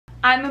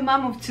I'm a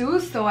mom of two,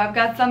 so I've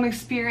got some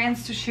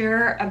experience to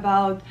share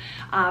about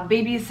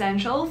baby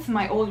essentials.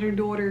 My older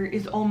daughter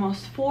is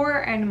almost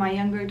 4 and my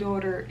younger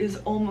daughter is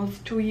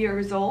almost 2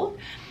 years old.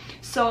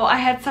 So I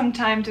had some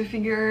time to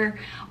figure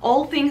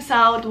all things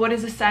out, what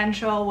is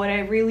essential, what I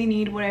really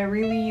need, what I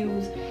really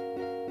use.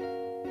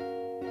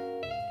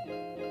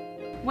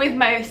 With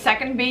my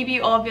second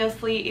baby,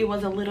 obviously it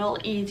was a little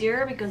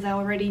easier because I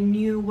already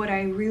knew what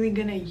I really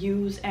gonna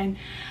use, and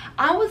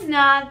I was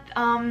not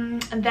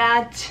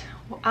that,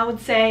 I would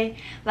say,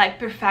 like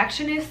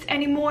perfectionist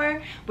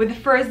anymore. With the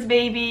first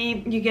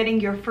baby, you're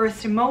getting your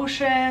first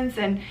emotions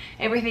and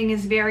everything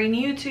is very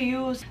new to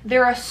you.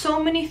 There are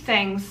so many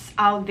things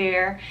out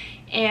there,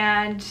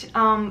 and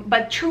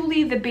but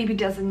truly the baby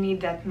doesn't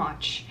need that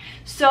much.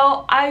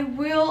 So I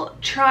will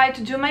try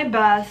to do my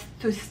best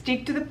to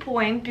stick to the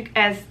point,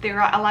 because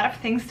there are a lot of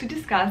things to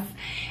discuss,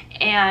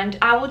 and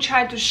I will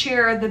try to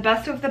share the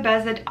best of the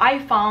best that I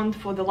found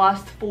for the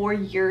last 4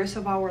 years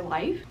of our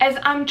life, as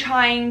I'm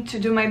trying to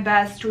do my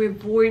best to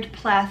avoid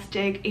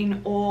plastic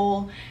in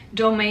all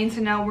domains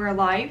in our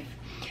life.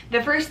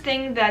 The first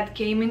thing that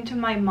came into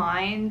my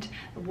mind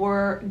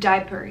were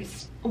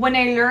diapers. When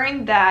I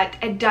learned that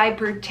a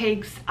diaper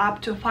takes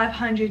up to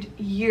 500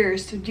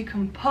 years to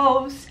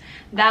decompose,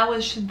 that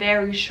was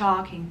very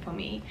shocking for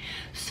me.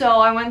 So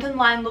I went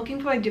online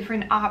looking for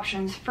different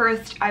options.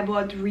 First, I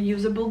bought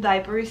reusable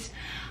diapers.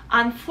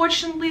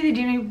 Unfortunately, they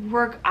didn't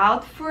work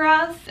out for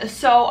us,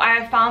 so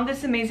I found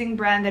this amazing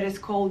brand that is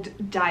called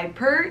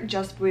Diaper,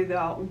 just with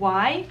a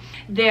Y.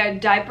 Their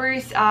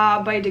diapers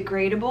are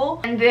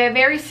biodegradable and they're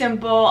very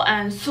simple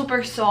and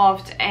super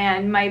soft,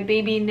 and my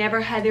baby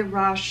never had a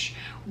rash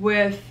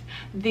with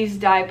these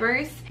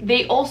diapers.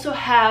 They also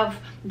have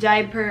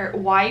diaper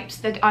wipes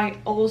that are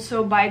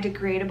also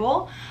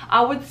biodegradable.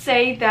 I would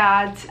say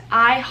that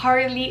I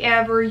hardly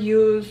ever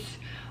use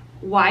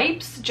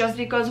wipes, just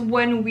because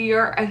when we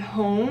are at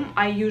home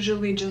I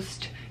usually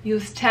just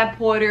use tap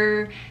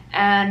water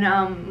and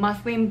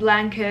muslin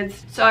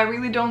blankets, so I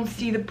really don't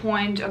see the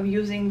point of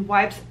using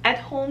wipes at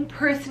home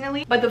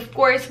personally. But of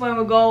course, when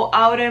we go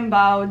out and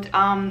about,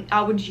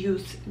 I would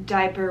use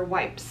diaper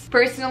wipes.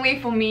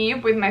 Personally, for me,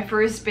 with my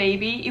first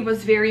baby, it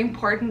was very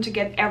important to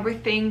get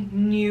everything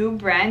new,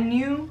 brand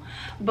new.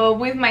 But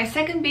with my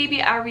second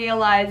baby, I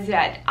realized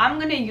that I'm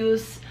gonna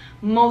use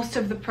most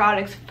of the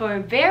products for a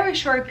very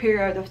short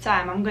period of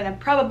time. I'm gonna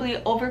probably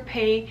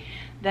overpay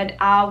that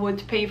I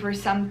would pay for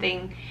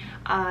something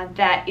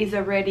that is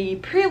already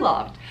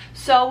pre-loved.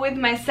 So with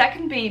my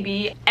second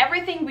baby,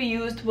 everything we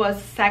used was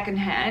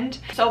secondhand.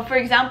 So for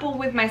example,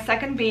 with my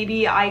second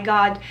baby, I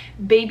got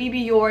Baby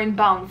Bjorn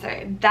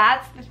bouncer.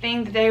 That's the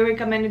thing that I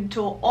recommended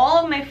to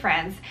all of my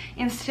friends.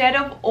 Instead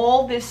of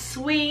all these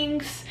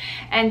swings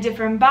and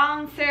different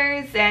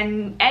bouncers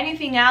and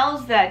anything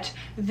else that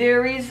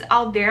there is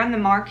out there on the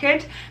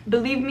market,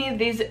 believe me,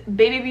 this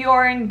Baby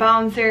Bjorn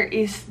bouncer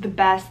is the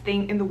best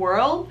thing in the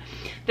world.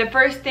 The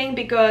first thing,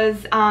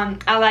 because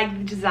I like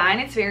the design.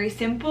 It's very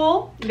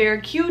simple,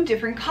 very cute,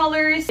 different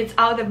colors. It's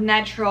out of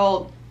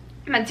natural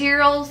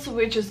materials,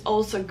 which is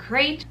also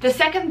great. The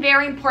second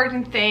very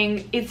important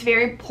thing, it's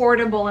very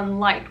portable and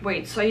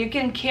lightweight, so you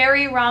can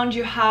carry around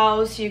your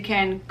house, you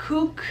can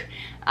cook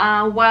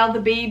while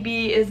the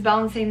baby is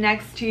bouncing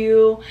next to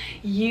you.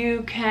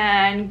 You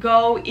can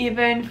go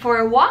even for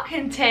a walk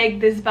and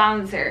take this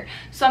bouncer.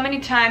 So many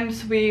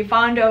times we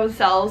found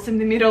ourselves in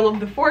the middle of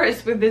the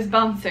forest with this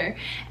bouncer,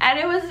 and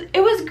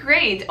it was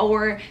great.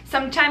 Or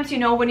sometimes, you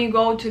know, when you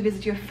go to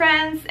visit your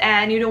friends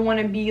and you don't want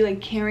to be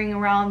like carrying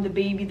around the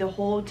baby the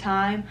whole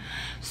time,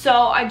 so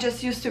I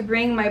just used to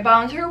bring my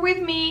bouncer with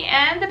me,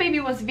 and the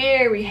baby was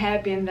very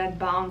happy in that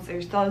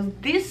bouncer. So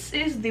this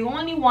is the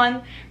only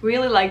one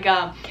really like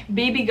a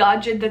baby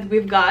gadget that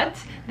we've got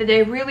that I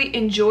really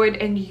enjoyed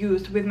and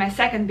used with my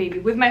second baby.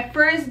 With my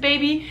first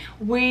baby,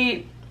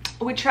 we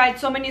tried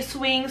so many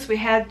swings, we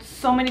had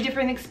so many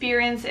different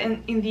experiences,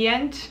 and in the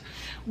end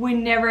we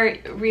never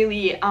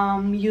really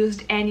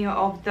used any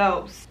of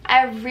those.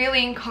 I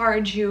really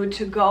encourage you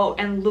to go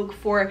and look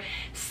for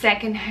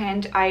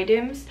second-hand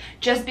items,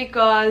 just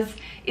because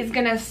it's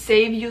gonna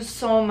save you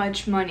so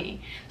much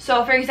money.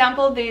 So for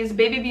example, this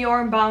Baby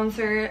Bjorn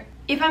bouncer,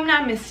 if I'm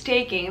not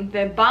mistaken,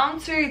 the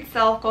bouncer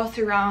itself costs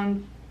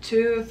around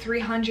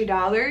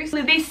 $200–300.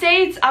 They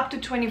say it's up to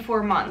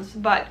 24 months,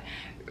 but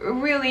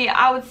really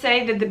I would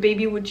say that the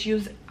baby would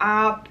use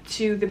up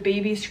to the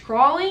baby's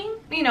crawling.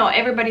 You know,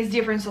 everybody's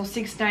different, so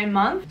 6–9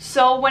 months.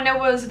 So when I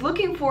was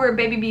looking for a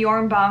Baby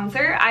Bjorn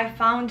bouncer, I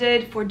found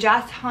it for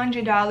just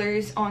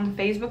 $100 on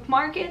Facebook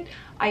Market.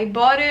 I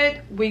bought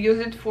it, we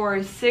used it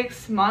for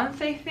 6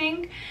 months I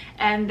think,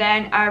 and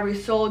then I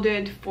resold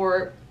it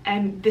for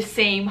the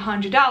same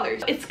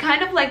 $100. It's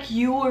kind of like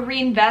you are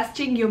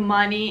reinvesting your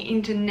money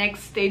into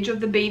next stage of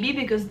the baby,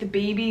 because the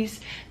babies,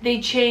 they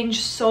change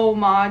so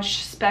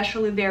much,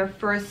 especially their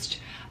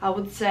first, I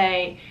would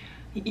say,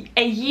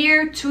 a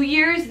year, 2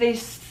 years,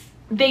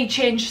 they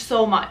change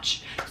so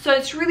much. So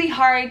it's really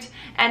hard,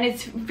 and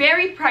it's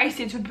very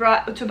pricey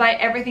to buy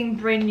everything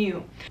brand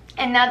new.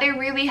 Another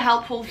really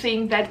helpful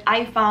thing that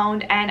I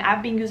found and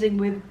I've been using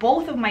with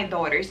both of my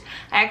daughters,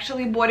 I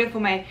actually bought it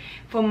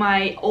for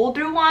my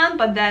older one,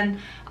 but then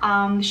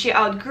she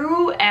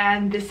outgrew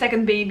and the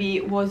second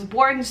baby was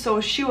born, so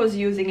she was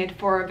using it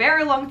for a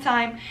very long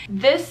time.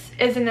 This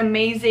is an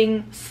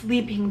amazing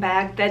sleeping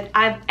bag that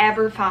I've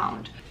ever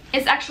found.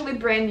 It's actually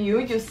brand new.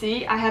 You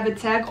see I have a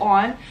tag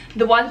on.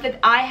 The ones that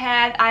I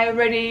had I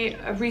already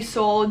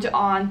resold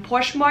on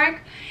Poshmark,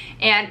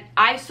 and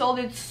I sold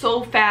it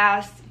so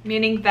fast,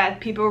 meaning that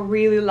people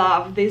really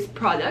love this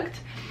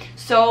product.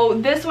 So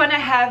this one I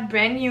have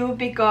brand new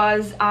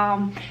because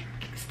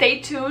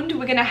stay tuned,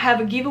 we're gonna have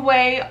a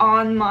giveaway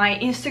on my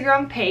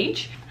Instagram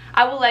page.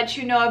 I will let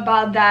you know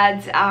about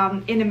that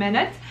in a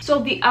minute. So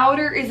the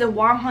outer is a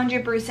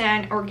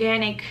 100%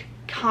 organic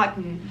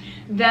cotton,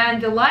 then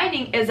the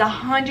lining is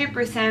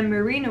 100%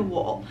 merino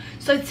wool,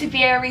 so it's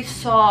very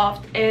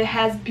soft, it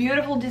has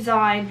beautiful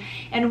design,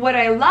 and what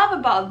I love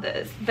about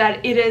this,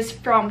 that it is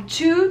from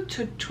 2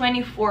 to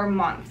 24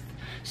 months,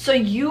 so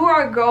you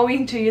are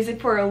going to use it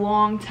for a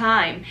long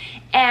time.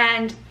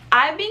 And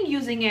I've been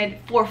using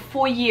it for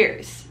 4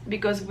 years,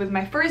 because with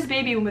my first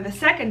baby and with the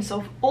second,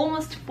 so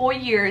almost 4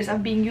 years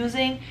I've been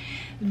using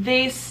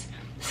this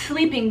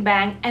sleeping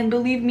bag, and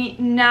believe me,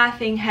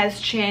 nothing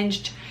has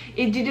changed.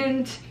 It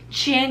didn't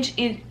change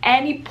at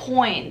any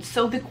point.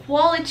 So the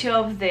quality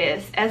of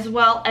this as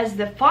well as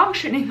the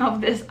functioning of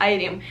this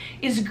item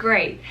is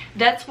great.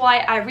 That's why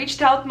I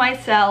reached out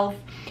myself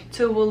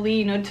to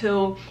Wolino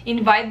to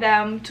invite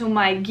them to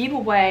my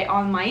giveaway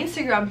on my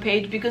Instagram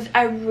page, because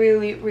I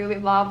really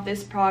love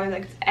this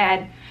product,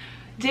 and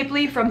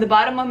deeply from the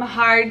bottom of my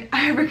heart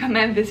I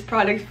recommend this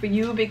product for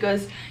you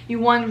because you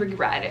won't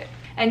regret it.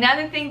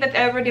 Another thing that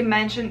I already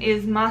mentioned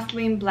is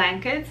muslin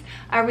blankets.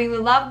 I really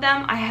love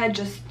them. I had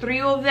just 3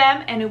 of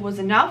them and it was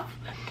enough.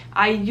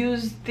 I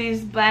used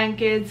these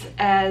blankets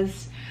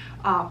as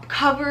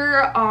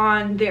cover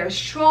on their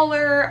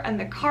stroller and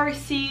the car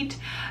seat,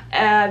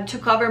 to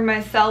cover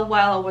myself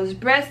while I was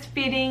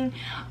breastfeeding.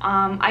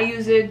 I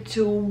use it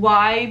to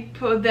wipe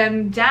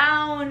them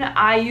down.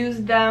 I use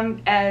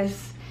them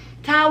as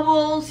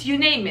towels, you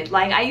name it.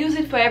 Like, I use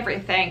it for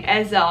everything,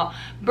 as a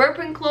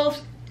burping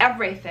clothes,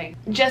 everything.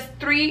 Just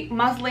 3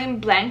 muslin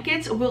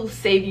blankets will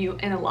save you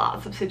in a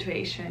lot of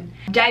situations.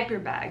 Diaper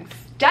bags.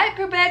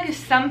 Diaper bag is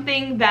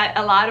something that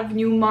a lot of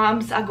new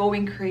moms are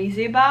going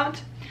crazy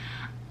about.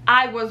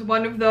 I was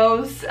one of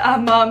those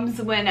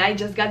moms when I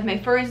just got my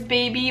first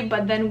baby,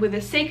 but then with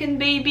the second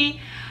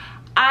baby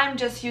I'm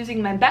just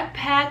using my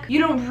backpack. You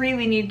don't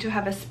really need to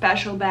have a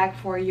special bag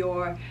for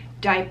your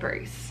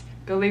diapers.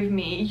 Believe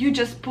me, you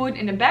just put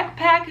in a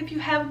backpack if you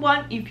have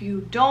one. If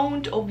you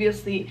don't,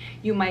 obviously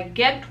you might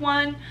get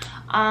one,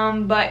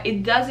 but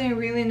it doesn't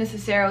really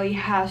necessarily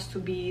has to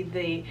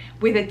be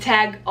with a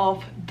tag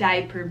of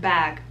diaper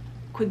bag.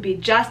 Could be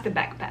just a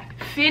backpack.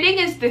 Fitting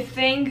is the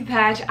thing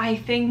that I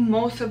think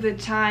most of the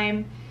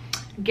time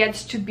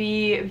gets to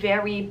be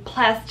very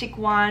plastic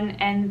one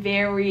and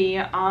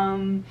very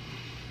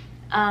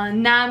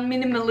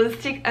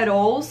non-minimalistic at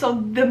all.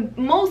 So the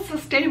most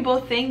sustainable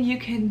thing you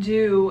can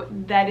do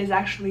that is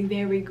actually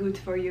very good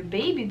for your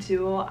baby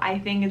too, I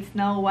think it's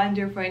no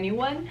wonder for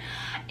anyone,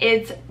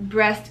 it's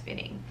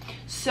breastfeeding.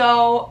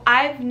 So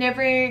I've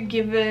never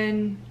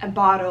given a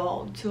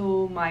bottle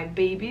to my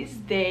babies.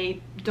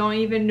 They don't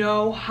even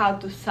know how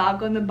to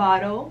suck on the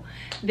bottle.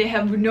 They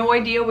have no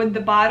idea what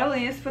the bottle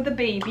is for the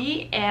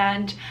baby,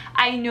 and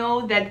I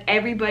know that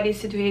everybody's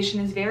situation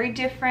is very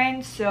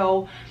different,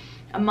 so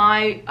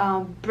my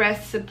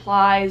breast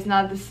supply is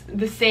not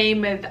the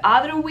same with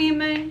other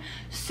women.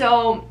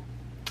 So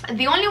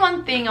the only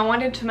one thing I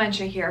wanted to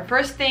mention here,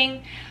 first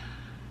thing,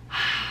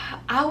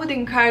 I would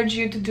encourage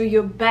you to do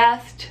your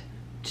best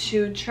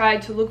to try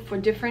to look for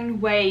different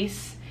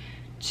ways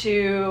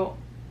to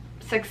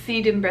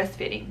succeed in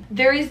breastfeeding.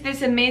 There is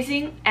this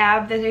amazing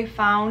app that I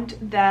found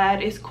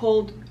that is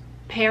called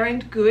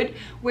Parent Good,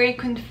 where you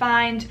can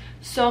find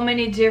so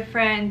many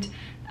different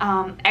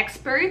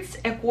experts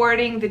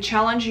according the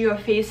challenge you are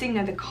facing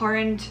at the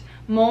current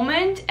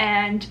moment,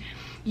 and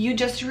you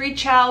just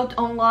reach out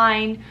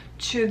online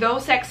to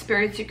those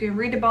experts. You can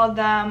read about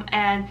them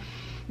and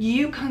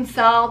you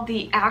consult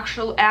the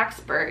actual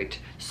expert.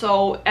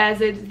 So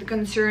as it's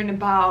concerned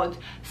about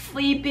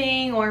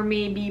sleeping or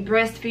maybe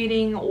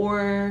breastfeeding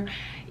or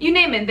you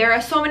name it, there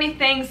are so many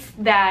things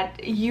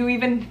that you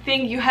even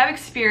think you have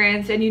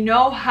experience and you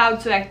know how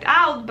to act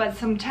out, but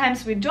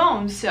sometimes we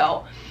don't.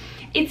 So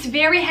it's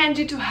very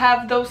handy to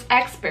have those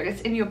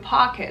experts in your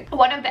pocket.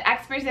 One of the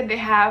experts that they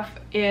have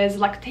is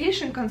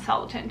lactation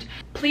consultant.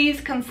 Please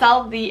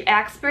consult the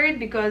expert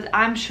because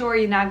I'm sure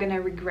you're not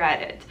gonna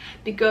regret it,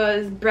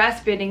 because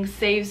breastfeeding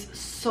saves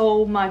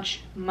so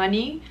much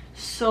money,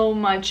 so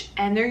much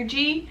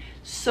energy,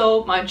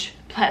 so much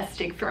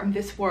plastic from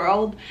this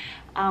world.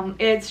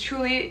 It's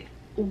truly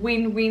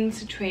win-win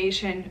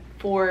situation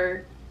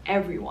for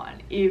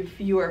everyone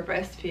if you are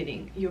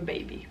breastfeeding your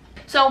baby.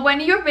 So when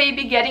your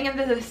baby getting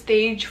into the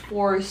stage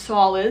for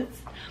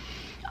solids,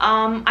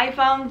 I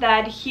found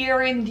that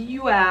here in the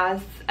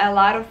US, a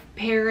lot of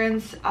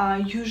parents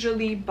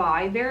usually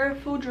buy their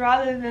food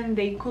rather than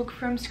they cook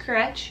from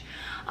scratch.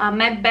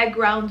 My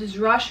background is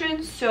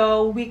Russian,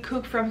 so we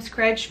cook from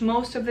scratch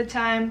most of the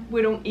time.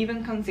 We don't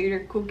even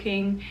consider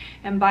cooking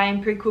and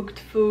buying pre-cooked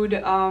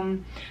food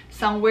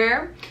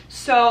somewhere.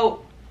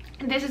 So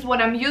this is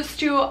what I'm used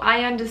to.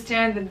 I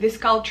understand that this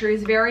culture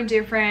is very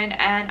different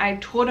and I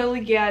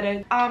totally get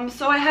it.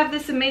 So I have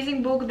this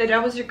amazing book that I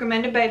was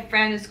recommended by a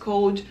friend. It's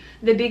called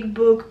The Big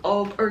Book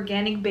of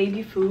Organic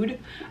Baby Food.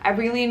 I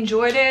really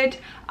enjoyed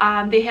it.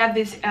 They have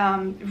this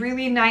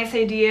really nice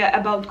idea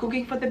about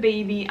cooking for the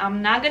baby.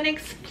 I'm not gonna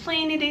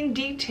explain it in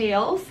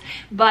details,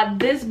 but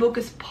this book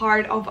is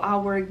part of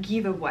our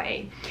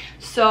giveaway.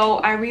 So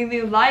I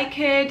really like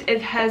it.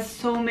 It has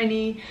so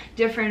many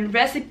different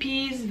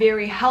recipes,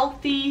 very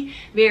healthy,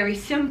 very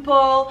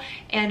simple,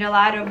 and a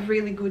lot of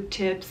really good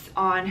tips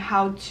on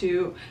how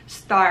to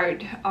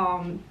start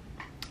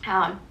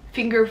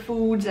finger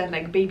foods and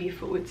like baby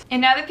foods.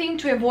 Another thing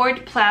to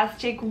avoid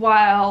plastic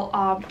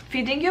while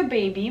feeding your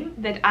baby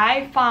that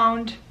I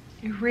found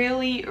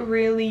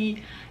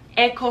really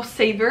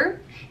eco-saver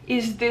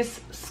is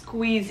this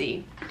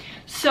squeezy.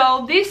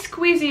 So this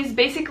squeezy is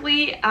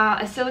basically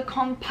a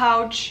silicone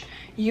pouch.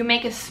 You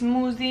make a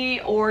smoothie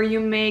or you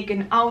make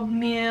an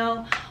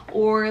oatmeal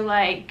or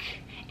like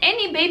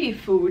any baby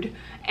food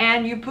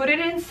and you put it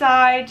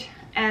inside,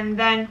 and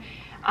then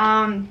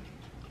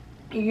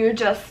you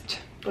just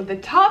put the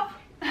top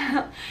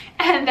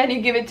and then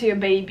you give it to your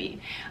baby.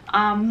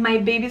 My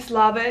babies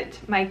love it.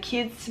 My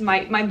kids,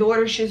 my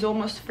daughter, she's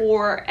almost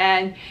 4,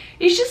 and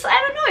it's just, I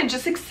don't know, it's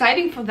just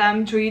exciting for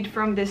them to eat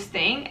from this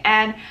thing.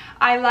 And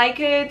I like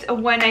it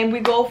when we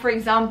go, for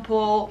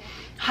example,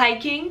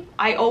 hiking.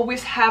 I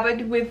always have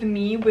it with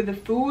me with the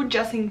food,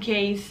 just in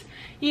case,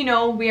 you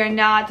know, we are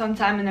not on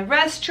time in a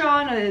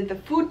restaurant, or the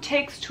food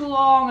takes too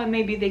long, or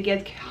maybe they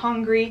get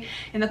hungry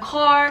in the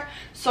car.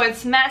 So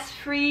it's mess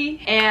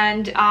free,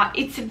 and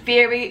it's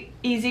very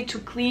easy to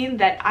clean,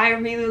 that I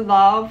really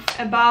love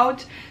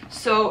about.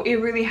 So it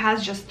really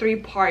has just 3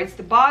 parts: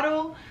 the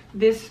bottle,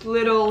 this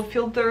little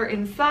filter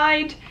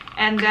inside,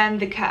 and then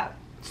the cap.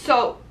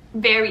 So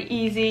very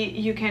easy.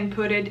 You can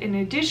put it in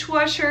a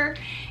dishwasher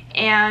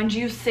and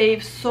you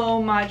save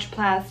so much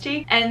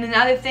plastic. And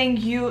another thing,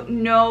 you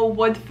know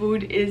what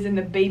food is in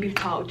the baby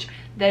pouch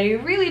that you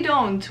really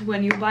don't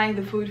when you're buying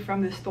the food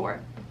from the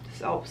store.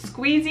 So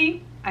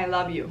squeezy, I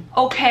love you.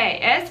 Okay,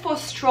 as for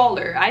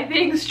stroller, I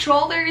think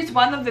stroller is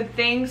one of the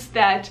things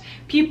that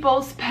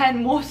people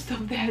spend most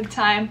of their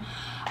time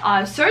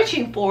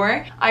searching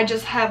for. I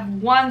just have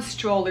one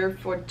stroller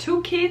for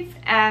 2 kids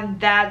and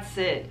that's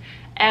it.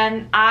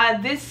 And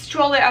this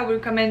stroller I would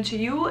recommend to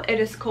you. It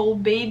is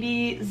called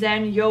Baby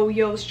Zen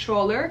Yo-Yo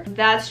stroller.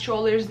 That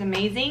stroller is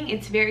amazing.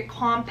 It's very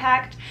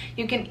compact.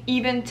 You can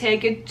even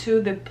take it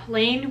to the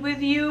plane with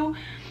you.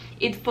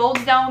 It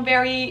folds down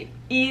very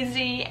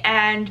easy,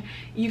 and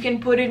you can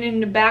put it in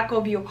the back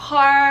of your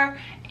car,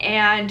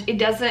 and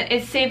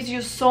it saves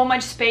you so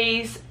much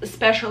space,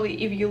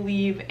 especially if you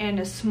live in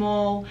a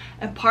small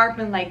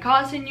apartment like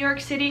us in New York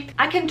City.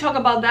 I can talk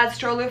about that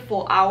stroller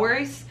for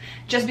hours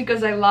just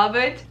because I love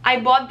it.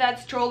 I bought that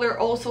stroller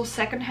also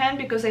secondhand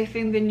because I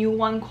think the new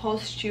one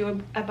costs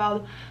you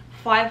about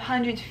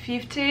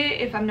 $550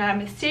 if I'm not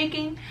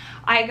mistaken.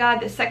 I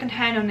got the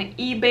secondhand on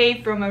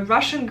eBay from a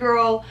Russian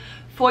girl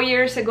 4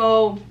 years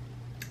ago.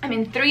 I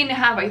mean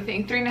 3.5, I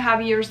think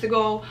 3.5 years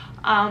ago.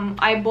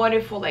 I bought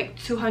it for like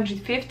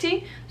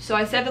 $250, so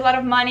I saved a lot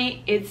of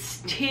money. It's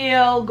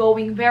still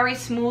going very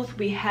smooth.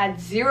 We had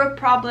 0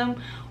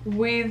 problem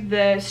with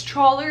the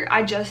stroller.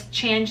 I just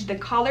changed the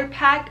color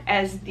pack,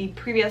 as the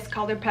previous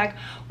color pack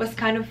was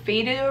kind of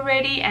faded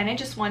already and I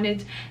just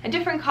wanted a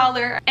different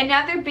color.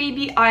 Another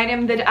baby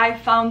item that I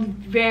found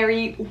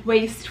very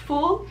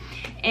wasteful,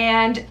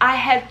 and I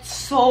had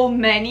so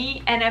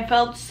many and I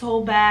felt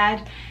so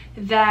bad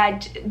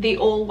that they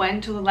all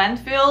went to the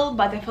landfill,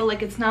 but I feel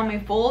like it's not my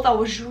fault. I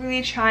was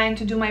really trying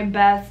to do my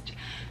best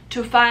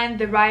to find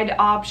the right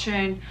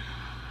option.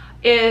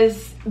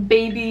 Is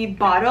baby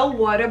bottle,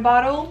 water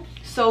bottle.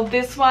 So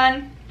this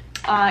one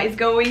is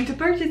going to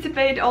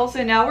participate also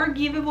in our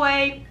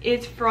giveaway.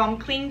 It's from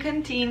Clean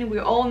Canteen. We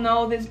all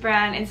know this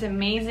brand. It's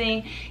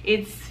amazing.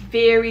 It's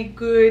very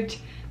good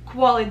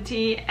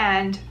quality,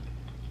 and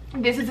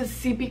this is a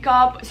sippy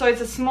cup, so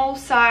it's a small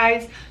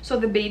size so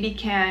the baby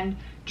can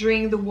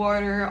drink the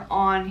water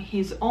on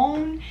his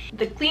own.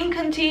 The Clean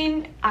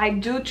Canteen, I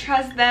do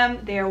trust them.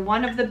 They are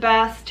one of the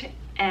best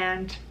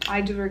and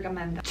I do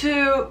recommend them.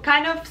 To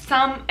kind of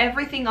sum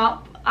everything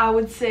up, I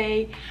would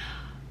say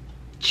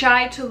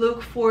try to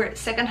look for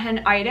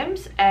secondhand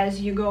items,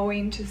 as you're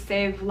going to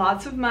save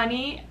lots of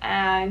money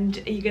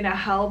and you're gonna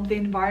help the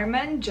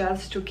environment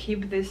just to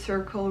keep this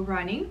circle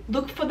running.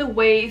 Look for the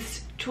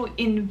ways to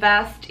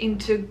invest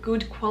into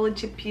good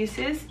quality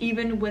pieces,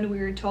 even when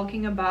we're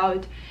talking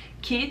about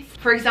kids.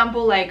 For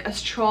example, like a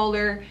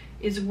stroller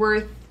is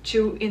worth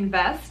to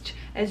invest,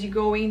 as you're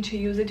going to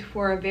use it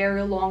for a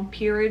very long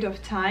period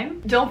of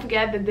time. Don't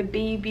forget that the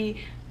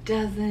baby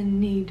doesn't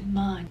need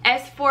money.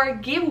 As for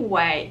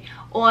giveaway,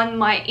 on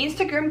my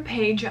Instagram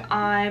page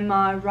I'm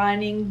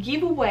running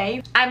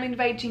giveaway. I'm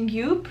inviting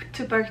you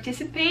to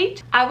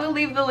participate. I will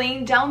leave the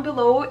link down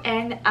below,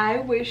 and I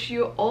wish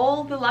you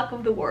all the luck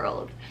of the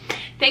world.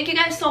 Thank you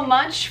guys so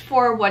much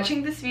for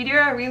watching this video.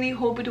 I really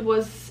hope it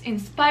was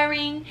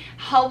inspiring,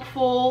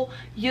 helpful,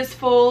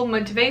 useful,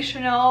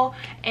 motivational,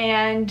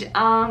 and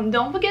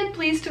don't forget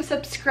please to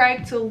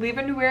subscribe to Live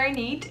and Wear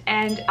Neat,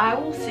 and I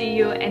will see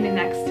you in the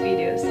next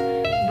videos.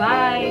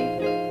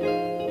 Bye!